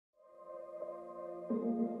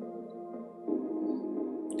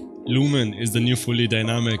Lumen is the new fully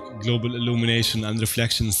dynamic global illumination and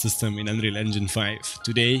reflection system in Unreal Engine 5.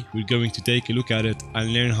 Today, we're going to take a look at it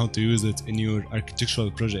and learn how to use it in your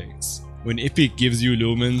architectural projects. When Epic gives you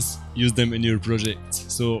lumens, use them in your projects.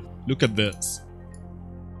 So, look at this.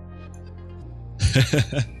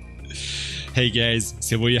 Hey guys,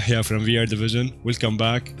 it's your boy Yahya from VR Division. Welcome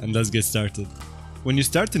back and let's get started. When you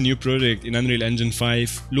start a new project in Unreal Engine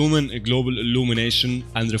 5, Lumen global illumination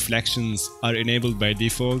and reflections are enabled by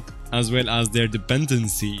default, as well as their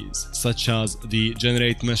dependencies, such as the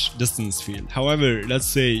generate mesh distance field. However, let's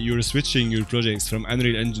say you're switching your projects from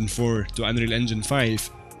Unreal Engine 4 to Unreal Engine 5,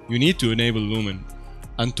 you need to enable Lumen.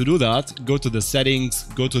 And to do that, go to the settings,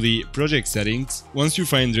 go to the project settings. Once you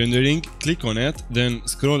find rendering, click on it, then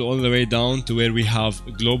scroll all the way down to where we have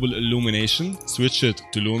global illumination, switch it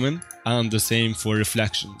to Lumen, and the same for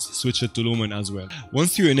reflections, switch it to Lumen as well.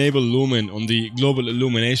 Once you enable Lumen on the global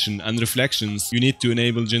illumination and reflections, you need to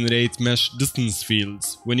enable generate mesh distance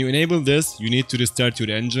fields. When you enable this, you need to restart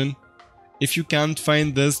your engine. If you can't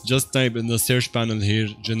find this, just type in the search panel here,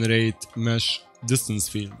 generate mesh distance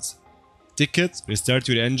fields. Tick it, restart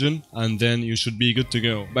your engine, and then you should be good to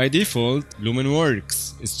go. By default, Lumen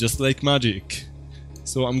works. It's just like magic.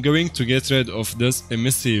 So I'm going to get rid of this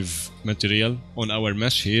emissive material on our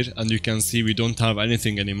mesh here, and you can see we don't have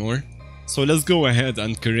anything anymore. So let's go ahead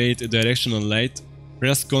and create a directional light.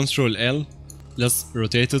 Press Ctrl L. Let's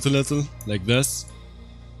rotate it a little, like this.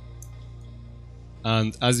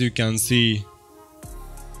 And as you can see,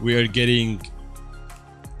 we are getting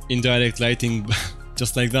indirect lighting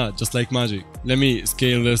just like that, just like magic. Let me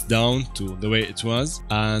scale this down to the way it was,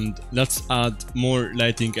 and let's add more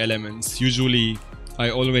lighting elements. Usually I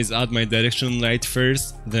always add my directional light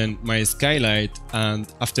first, then my skylight,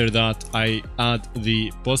 and after that I add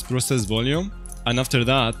the post-process volume, and after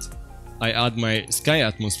that I add my sky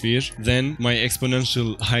atmosphere, then my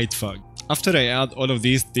exponential height fog. After I add all of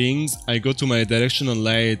these things, I go to my directional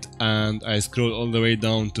light and I scroll all the way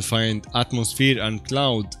down to find atmosphere and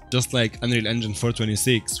cloud. Just like Unreal Engine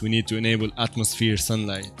 426, we need to enable atmosphere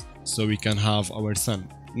sunlight so we can have our sun.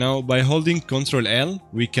 Now by holding Ctrl L,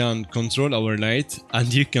 we can control our light,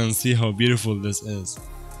 and you can see how beautiful this is,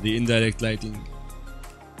 the indirect lighting.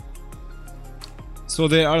 So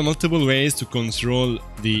there are multiple ways to control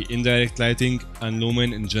the indirect lighting and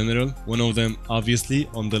Lumen in general. One of them obviously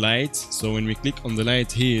on the lights. So when we click on the light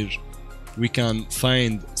here, we can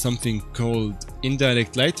find something called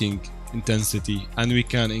indirect lighting intensity, and we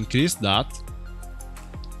can increase that.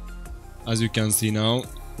 As you can see now,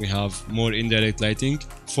 we have more indirect lighting.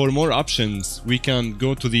 For more options, we can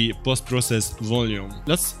go to the post-process volume.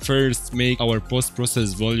 Let's first make our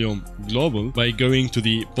post-process volume global by going to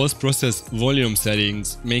the post-process volume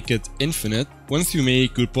settings, make it infinite. Once you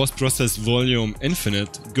make your post-process volume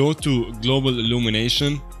infinite, go to global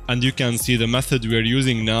illumination, and you can see the method we are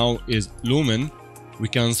using now is Lumen. We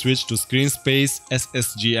can switch to screen space,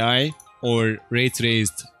 SSGI, or ray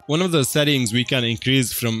traced. One of the settings we can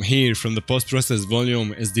increase from here, from the post-process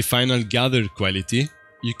volume, is the final gather quality.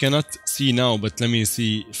 You cannot see now, but let me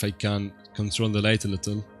see if I can control the light a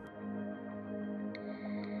little.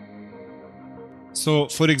 So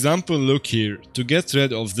for example, look here, to get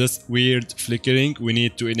rid of this weird flickering, we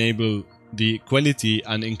need to enable the quality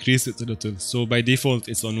and increase it a little. So by default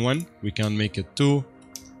it's on 1, we can make it 2,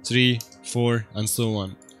 3, 4, and so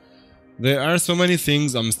on. There are so many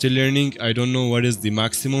things I'm still learning. I don't know what is the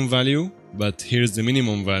maximum value, but here's the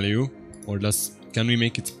minimum value. Or less. Can we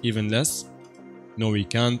make it even less? No, we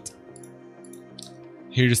can't.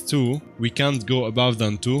 Here's 2. We can't go above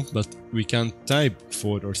than 2, but we can type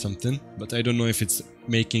 4 or something. But I don't know if it's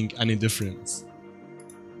making any difference.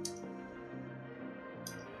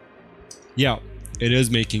 Yeah, it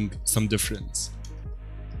is making some difference.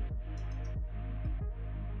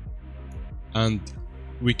 And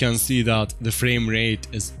we can see that the frame rate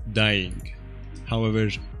is dying. However,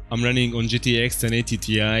 I'm running on GTX 1080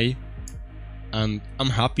 Ti and I'm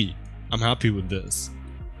happy with this.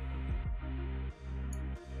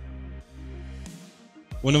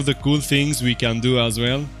 One of the cool things we can do as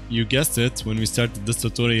well, you guessed it when we started this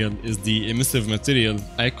tutorial, is the emissive material.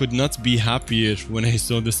 I could not be happier when I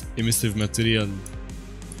saw this emissive material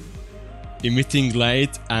emitting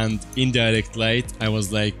light and indirect light. I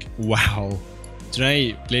was like, wow.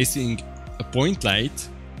 Try placing a point light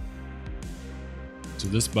to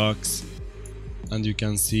this box and you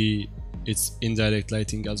can see it's indirect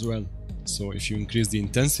lighting as well. So if you increase the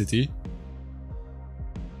intensity.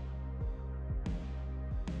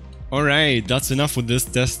 Alright, that's enough with this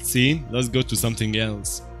test scene. Let's go to something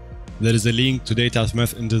else. There is a link to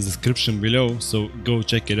DataSmith in the description below, so go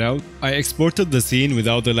check it out. I exported the scene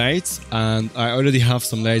without the lights, and I already have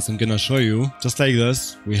some lights I'm gonna show you. Just like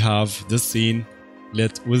this, we have this scene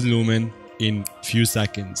lit with Lumen in few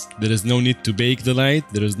seconds. There is no need to bake the light,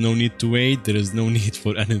 there is no need to wait, there is no need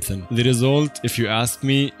for anything. The result, if you ask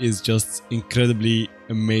me, is just incredibly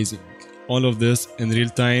amazing. All of this in real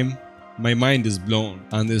time, my mind is blown,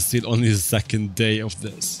 and it's still only the second day of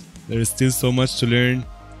this. There is still so much to learn,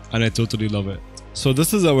 and I totally love it. So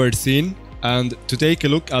this is our scene, and to take a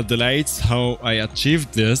look at the lights, how I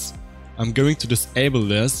achieved this, I'm going to disable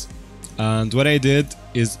this, and what I did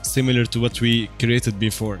is similar to what we created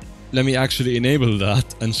before. Let me actually enable that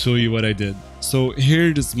and show you what I did. So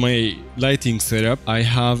here is my lighting setup. I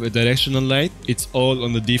have a directional light. It's all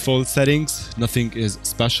on the default settings. Nothing is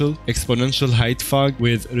special. Exponential height fog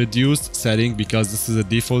with reduced setting, because this is a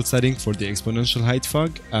default setting for the exponential height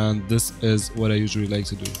fog. And this is what I usually like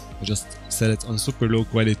to do. I just set it on super low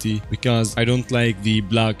quality because I don't like the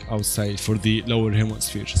black outside for the lower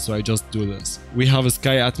hemisphere. So I just do this. We have a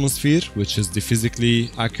sky atmosphere, which is the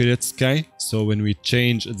physically accurate sky. So when we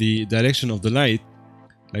change the direction of the light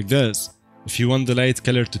like this, if you want the light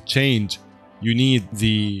color to change, you need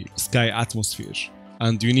the sky atmosphere,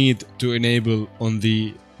 and you need to enable on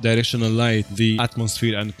the directional light the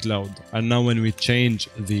atmosphere and cloud. And now when we change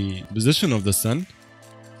the position of the sun,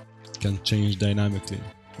 it can change dynamically.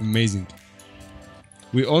 Amazing.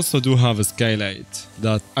 We also do have a skylight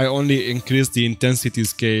that I only increase the intensity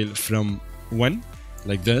scale from 1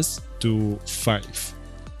 like this to 5.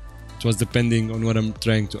 It was depending on what I'm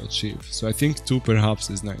trying to achieve. So I think 2 perhaps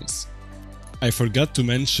is nice. I forgot to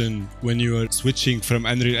mention, when you are switching from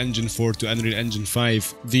Unreal Engine 4 to Unreal Engine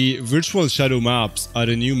 5, the virtual shadow maps are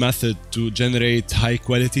a new method to generate high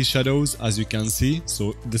quality shadows, as you can see.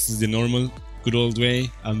 So this is the normal good old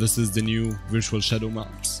way, and this is the new virtual shadow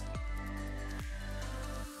maps.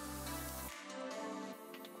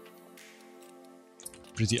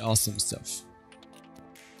 Pretty awesome stuff.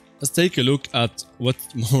 Let's take a look at what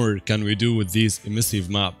more can we do with these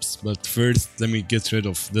emissive maps. But first, let me get rid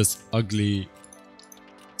of this ugly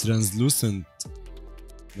translucent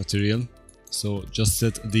material. So just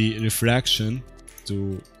set the refraction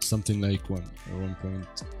to something like 1 or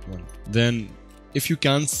 1.1. Then if you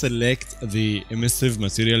can select the emissive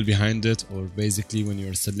material behind it, or basically when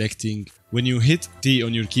you're selecting, when you hit T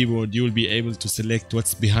on your keyboard, you will be able to select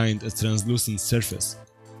what's behind a translucent surface.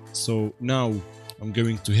 So now I'm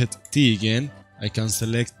going to hit T again. I can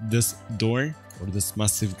select this door or this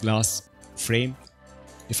massive glass frame.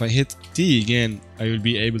 If I hit T again, I will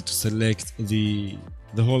be able to select the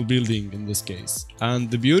whole building in this case.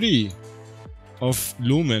 And the beauty of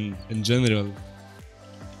Lumen in general,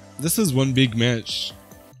 this is one big mesh,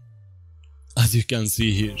 as you can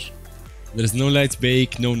see here. There is no light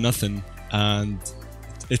bake, no nothing, and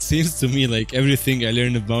it seems to me like everything I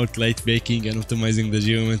learned about light baking and optimizing the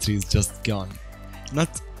geometry is just gone.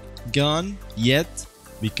 Not gone yet,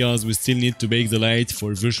 because we still need to bake the light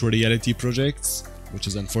for virtual reality projects, which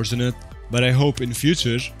is unfortunate, but I hope in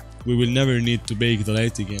future we will never need to bake the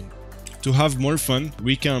light again. To have more fun,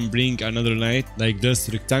 we can bring another light like this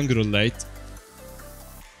rectangular light,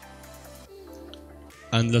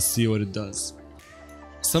 and let's see what it does.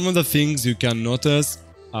 Some of the things you can notice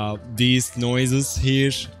are these noises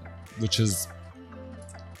here, which is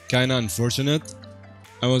kinda unfortunate.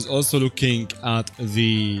 I was also looking at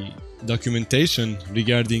the documentation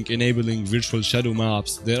regarding enabling virtual shadow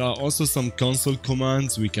maps. There are also some console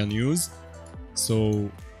commands we can use.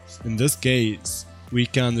 So in this case, we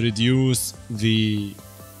can reduce the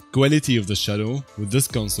quality of the shadow with this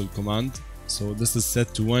console command. So this is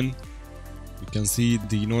set to 1. You can see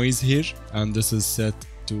the noise here, and this is set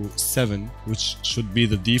to 7, which should be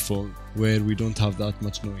the default, where we don't have that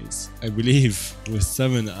much noise. I believe with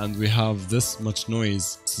 7 and we have this much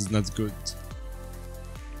noise, this is not good.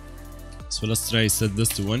 So let's try set this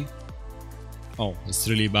to 1. Oh, it's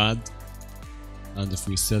really bad. And if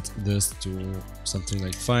we set this to something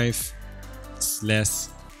like 5, it's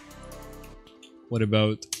less. What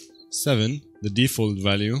about 7, the default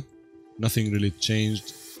value? Nothing really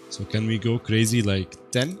changed. So can we go crazy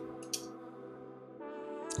like 10?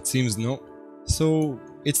 It seems no. So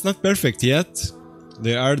it's not perfect yet.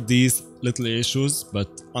 There are these little issues, but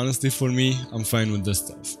honestly for me, I'm fine with this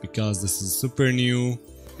stuff because this is super new.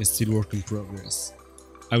 It's still work in progress.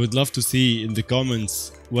 I would love to see in the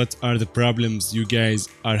comments what are the problems you guys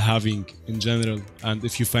are having in general, and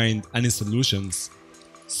if you find any solutions.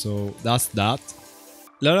 So that's that.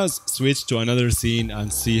 Let us switch to another scene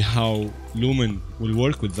and see how Lumen will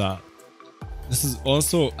work with that. This is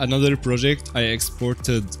also another project I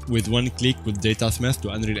exported with one click with Datasmith to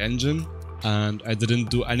Unreal Engine, and I didn't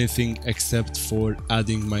do anything except for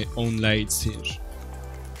adding my own lights here,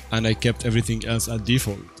 and I kept everything else at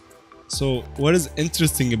default. So what is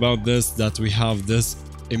interesting about this, that we have this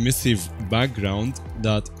emissive background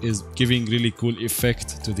that is giving really cool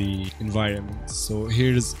effect to the environment. So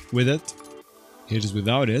here's with it, here's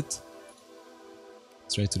without it.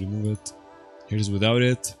 Try to remove it. Here's without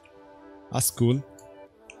it. That's cool.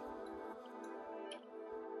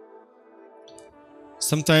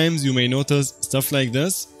 Sometimes you may notice stuff like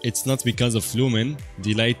this. It's not because of Lumen,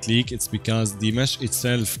 the light leak, it's because the mesh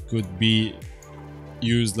itself could be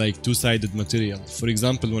used like two-sided material. For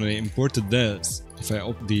example, when I imported this, if I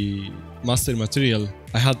open the master material,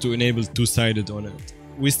 I had to enable two-sided on it.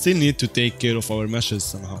 We still need to take care of our meshes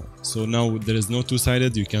somehow. So now there is no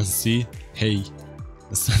two-sided, you can see, hey,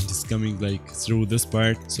 the sun is coming like through this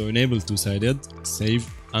part. So enable two-sided, save,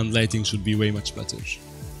 and lighting should be way much better.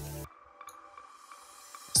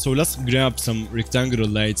 So let's grab some rectangular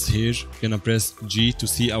lights here. Gonna press G to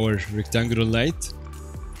see our rectangular light.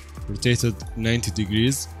 Rotate it 90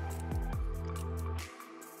 degrees.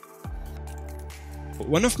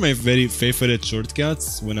 One of my very favorite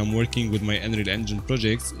shortcuts when I'm working with my Unreal Engine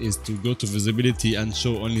projects is to go to visibility and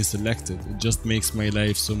show only selected. It just makes my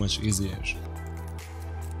life so much easier.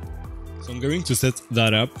 So I'm going to set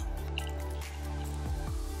that up.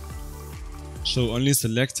 Show only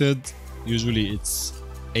selected, usually it's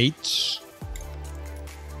H,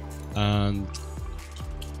 and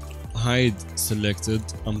hide selected,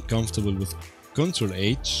 I'm comfortable with Ctrl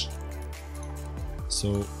H.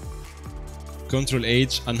 So Ctrl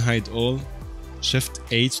H unhide all, Shift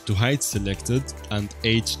H to hide selected, and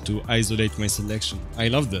H to isolate my selection. I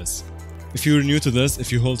love this. If you're new to this, if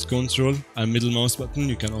you hold Ctrl and middle mouse button,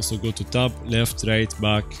 you can also go to tab, left, right,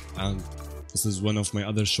 back, and this is one of my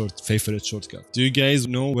other favorite shortcuts. Do you guys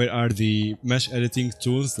know where are the mesh editing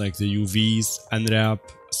tools like the UVs, unwrap,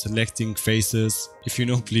 selecting faces? If you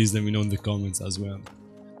know, please let me know in the comments as well.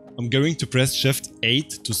 I'm going to press Shift 8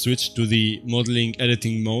 to switch to the modeling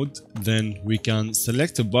editing mode. Then we can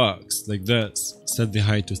select a box like this. Set the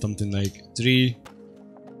height to something like 3.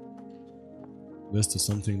 This to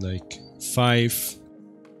something like 5.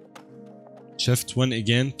 Shift 1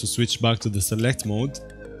 again to switch back to the select mode.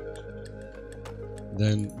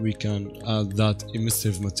 Then we can add that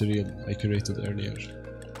emissive material I created earlier.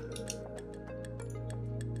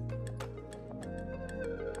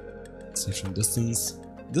 Let's see from distance.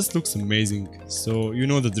 This looks amazing. So you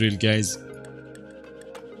know the drill, guys.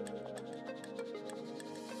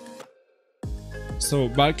 So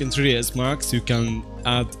back in 3ds Max, you can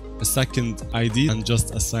add a second ID and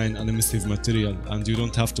just assign an emissive material, and you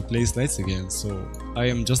don't have to place lights again. So I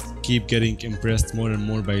am just keep getting impressed more and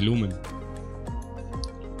more by Lumen.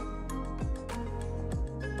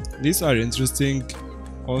 These are interesting.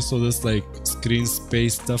 Also this like screen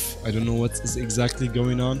space stuff, I don't know what is exactly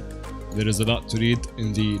going on. There is a lot to read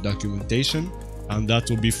in the documentation, and that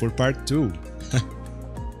will be for part 2.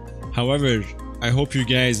 However, I hope you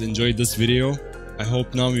guys enjoyed this video. I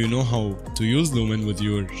hope now you know how to use Lumen with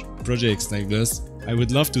your projects like this. I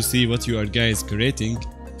would love to see what you are guys creating.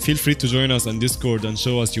 Feel free to join us on Discord and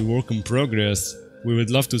show us your work in progress. We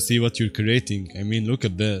would love to see what you're creating. I mean, look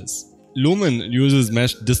at this. Lumen uses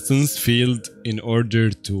mesh distance field in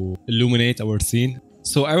order to illuminate our scene.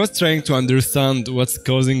 So I was trying to understand what's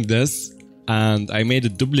causing this, and I made a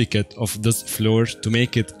duplicate of this floor to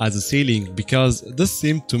make it as a ceiling, because this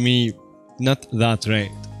seemed to me not that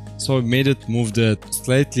right. So I made it, moved it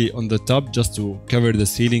slightly on the top just to cover the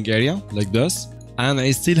ceiling area like this, and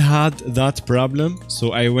I still had that problem.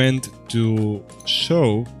 So I went to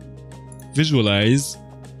show, visualize,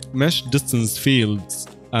 mesh distance fields,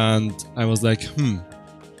 and I was like,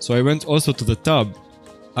 So I went also to the tab,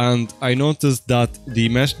 and I noticed that the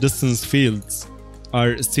mesh distance fields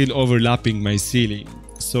are still overlapping my ceiling.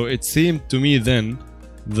 So it seemed to me then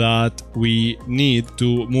that we need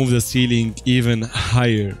to move the ceiling even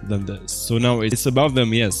higher than this. So now it's above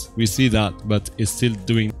them, yes, we see that, but it's still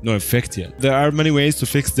doing no effect yet. There are many ways to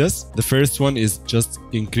fix this. The first one is just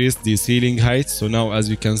increase the ceiling height. So now as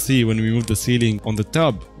you can see, when we move the ceiling on the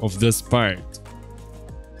top of this part,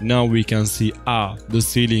 now we can see, the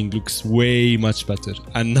ceiling looks way much better,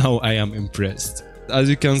 and now I am impressed. As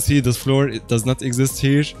you can see, this floor, it does not exist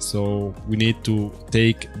here, so we need to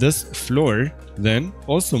take this floor, then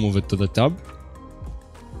also move it to the top,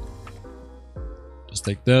 just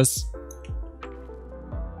like this.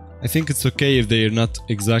 I think it's okay if they are not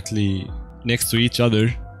exactly next to each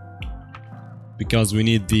other, because we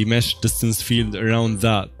need the mesh distance field around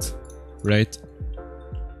that, right?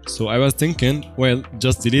 So I was thinking, well,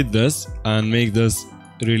 just delete this and make this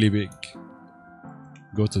really big.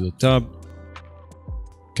 Go to the tab,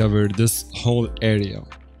 cover this whole area.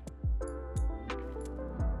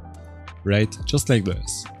 Right, just like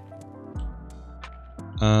this.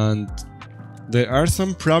 And there are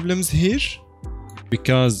some problems here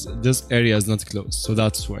because this area is not closed, so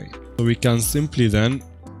that's why. So we can simply then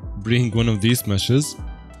bring one of these meshes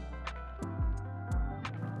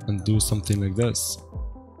and do something like this.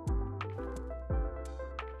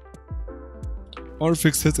 Or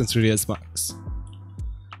fix it in 3ds Max.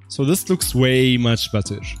 So this looks way much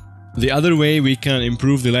better. The other way we can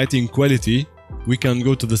improve the lighting quality, we can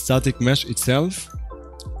go to the static mesh itself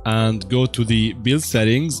and go to the build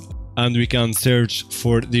settings, and we can search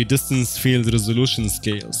for the distance field resolution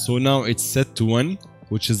scale. So now it's set to 1,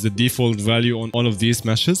 which is the default value on all of these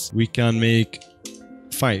meshes. We can make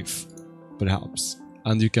 5 perhaps,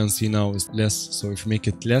 and you can see now it's less. So if we make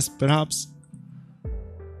it less perhaps,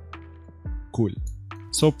 cool.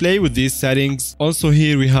 So play with these settings. Also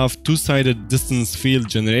here we have two-sided distance field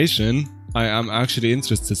generation. I am actually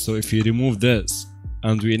interested. So if you remove this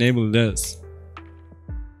and we enable this,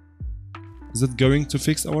 is it going to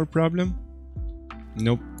fix our problem?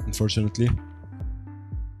 Nope, unfortunately.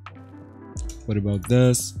 What about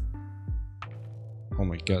this? Oh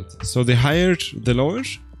my god. So the higher, the lower?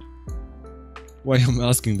 Why I'm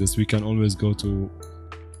asking this? We can always go to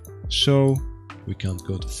show. We can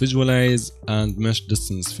go to visualize and mesh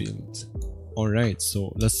distance field. Alright,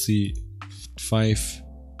 so let's see. 5.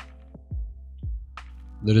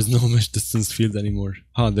 There is no mesh distance field anymore.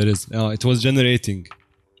 Ah, there is. It was generating.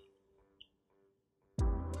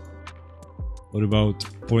 What about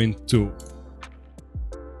 0.2?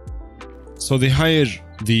 So the higher,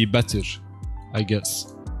 the better, I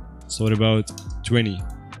guess. So what about 20?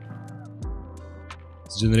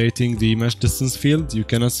 It's generating the mesh distance field. You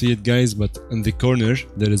cannot see it, guys, but in the corner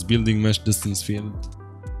there is building mesh distance field.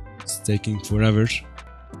 It's taking forever.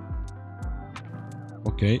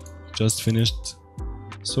 Okay, just finished.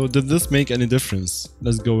 So did this make any difference?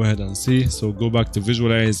 Let's go ahead and see. So go back to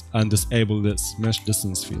visualize and disable this mesh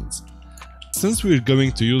distance fields. Since we're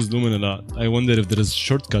going to use Lumen a lot, I wonder if there is a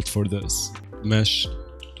shortcut for this. Mesh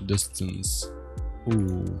distance.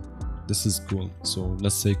 Ooh, this is cool. So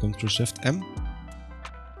let's say Ctrl+Shift+M.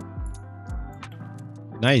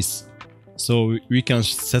 Nice. So we can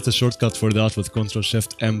set a shortcut for that with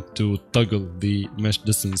Ctrl+Shift+M to toggle the mesh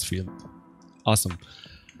distance field. Awesome.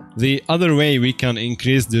 The other way we can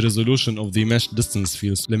increase the resolution of the mesh distance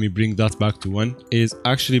fields, let me bring that back to 1, is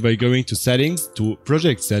actually by going to settings, to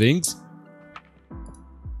project settings.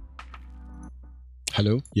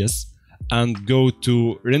 Hello, yes. And go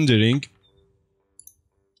to rendering.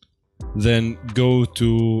 Then go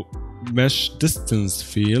to mesh distance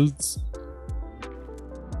fields.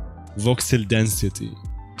 Voxel density.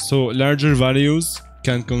 So larger values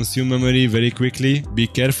can consume memory very quickly. Be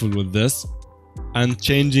careful with this. And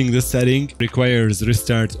changing the setting requires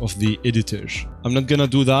restart of the editor. I'm not gonna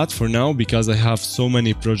do that for now because I have so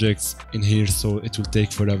many projects in here, so it will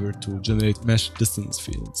take forever to generate mesh distance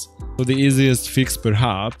fields. So the easiest fix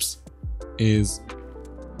perhaps is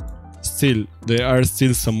there are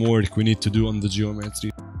still some work we need to do on the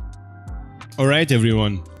geometry. Alright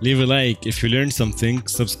everyone, leave a like if you learned something,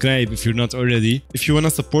 subscribe if you're not already. If you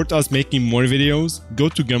wanna support us making more videos, go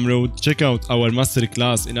to Gumroad, check out our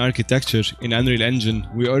masterclass in architecture in Unreal Engine.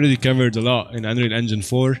 We already covered a lot in Unreal Engine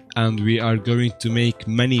 4 and we are going to make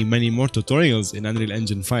many more tutorials in Unreal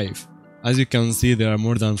Engine 5. As you can see, there are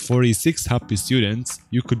more than 46 happy students.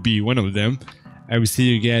 You could be one of them. I will see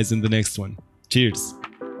you guys in the next one. Cheers!